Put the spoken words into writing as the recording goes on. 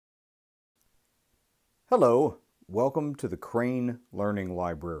Hello, welcome to the Crane Learning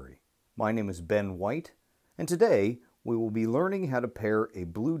Library. My name is Ben White, and today we will be learning how to pair a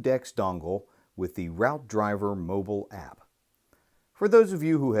BluDex dongle with the Route Driver mobile app. For those of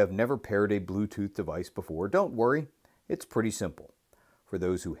you who have never paired a Bluetooth device before, don't worry, it's pretty simple. For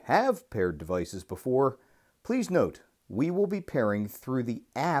those who have paired devices before, please note we will be pairing through the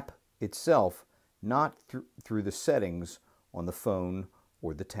app itself, not through the settings on the phone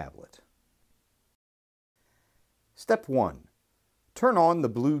or the tablet. Step 1. Turn on the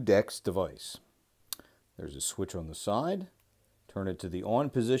BluDex device. There's a switch on the side. Turn it to the on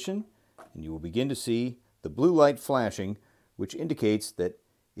position and you will begin to see the blue light flashing, which indicates that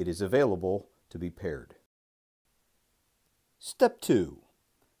it is available to be paired. Step 2.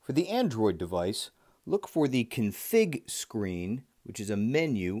 For the Android device, look for the Config screen, which is a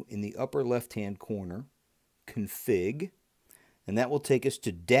menu in the upper left-hand corner. Config. And that will take us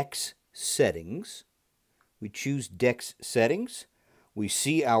to Dex Settings. We choose Dex Settings. We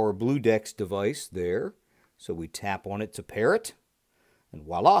see our BluDex device there, so we tap on it to pair it, and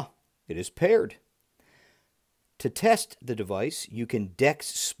voila, it is paired. To test the device, you can Dex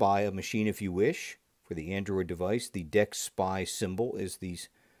spy a machine if you wish. For the Android device, the Dex spy symbol is these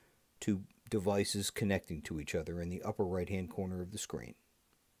two devices connecting to each other in the upper right-hand corner of the screen.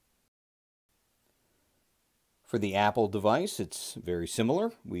 For the Apple device, it's very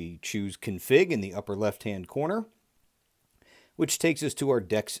similar. We choose Config in the upper left-hand corner, which takes us to our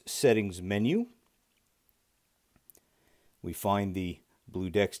Dex Settings menu. We find the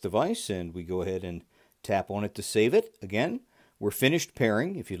BluDex device and we go ahead and tap on it to save it. Again, we're finished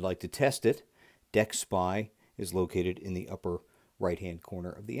pairing. If you'd like to test it, Dex Spy is located in the upper right-hand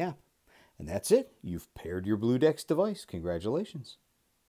corner of the app. And that's it. You've paired your BluDex device. Congratulations.